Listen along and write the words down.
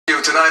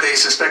tonight, a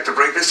suspected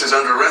rapist is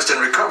under arrest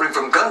and recovering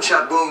from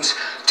gunshot wounds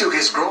to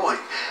his groin.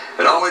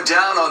 It all went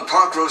down on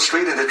Park Road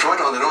Street in Detroit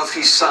on the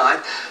northeast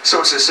side.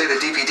 Sources say the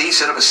DPD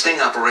set up a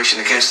sting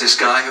operation against this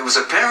guy who was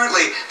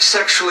apparently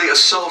sexually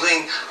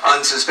assaulting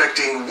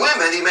unsuspecting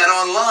women he met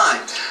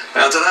online.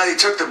 Now, tonight he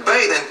took the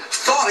bait and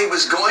thought he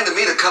was going to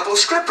meet a couple of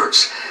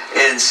strippers.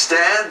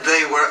 Instead,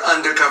 they were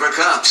undercover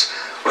cops.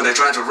 When they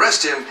tried to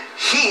arrest him,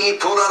 he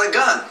pulled out a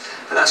gun.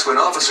 And that's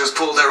when officers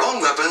pulled their own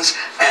weapons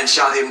and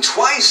shot him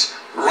twice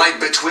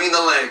right between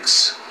the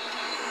legs.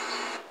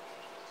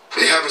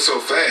 It happened so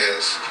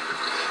fast,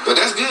 but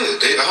that's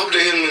good. I hope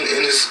they hit him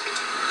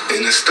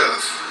in his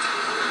stuff.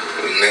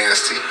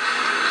 Nasty.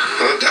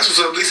 That's what's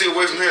up. At least he's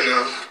away from here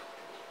now.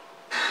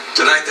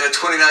 Tonight, that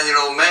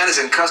 29-year-old man is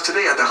in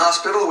custody at the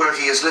hospital where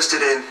he is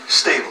listed in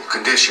stable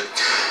condition.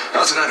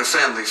 Now, tonight, a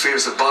family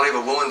fears the body of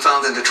a woman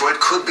found in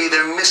Detroit could be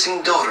their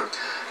missing daughter.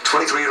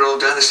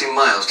 23-year-old Dynasty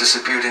Miles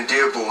disappeared in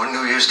Dearborn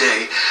New Year's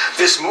Day.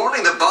 This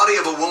morning, the body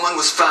of a woman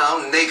was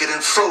found naked and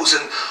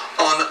frozen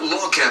on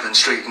Log Cabin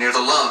Street near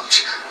the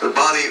lodge. The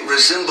body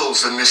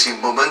resembles the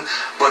missing woman,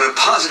 but a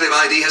positive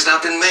ID has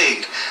not been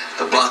made.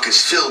 The block is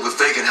filled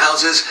with vacant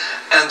houses,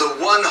 and the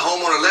one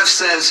homeowner left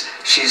says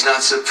she's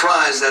not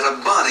surprised that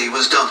a body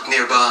was dumped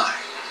nearby.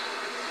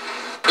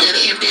 At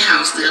an empty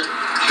house, they'll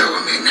throw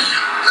them in there.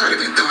 Could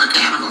have been throwing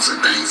animals and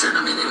things in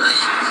them anyway.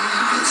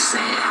 It's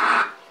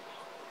sad.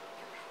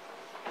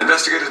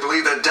 Investigators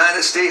believe that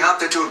Dynasty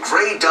hopped into a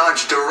gray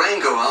Dodge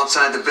Durango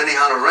outside the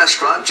Benihana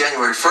restaurant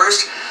January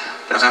 1st.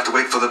 They'll have to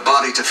wait for the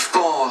body to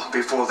thaw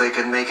before they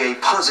can make a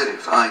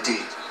positive ID.